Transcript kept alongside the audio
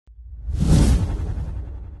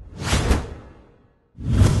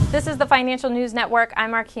This is the Financial News Network.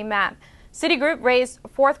 I'm Marquis Mapp. Citigroup raised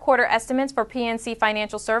fourth quarter estimates for PNC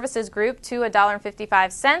Financial Services Group to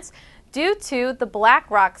 $1.55 due to the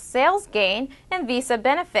BlackRock sales gain and Visa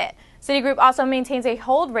benefit. Citigroup also maintains a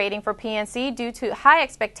hold rating for PNC due to high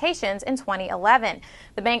expectations in 2011.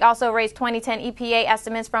 The bank also raised 2010 EPA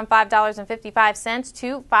estimates from $5.55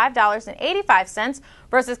 to $5.85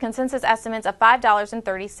 versus consensus estimates of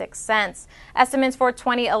 $5.36. Estimates for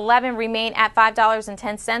 2011 remain at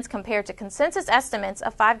 $5.10 compared to consensus estimates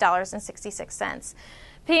of $5.66.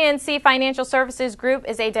 PNC Financial Services Group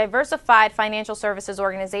is a diversified financial services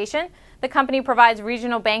organization. The company provides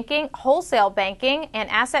regional banking, wholesale banking, and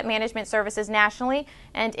asset management services nationally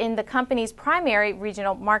and in the company's primary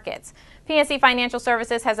regional markets. PNC Financial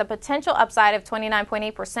Services has a potential upside of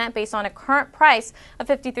 29.8% based on a current price of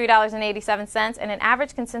 $53.87 and an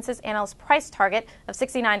average consensus analyst price target of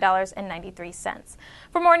 $69.93.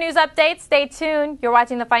 For more news updates, stay tuned. You're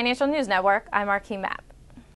watching the Financial News Network. I'm Marquis Mapp.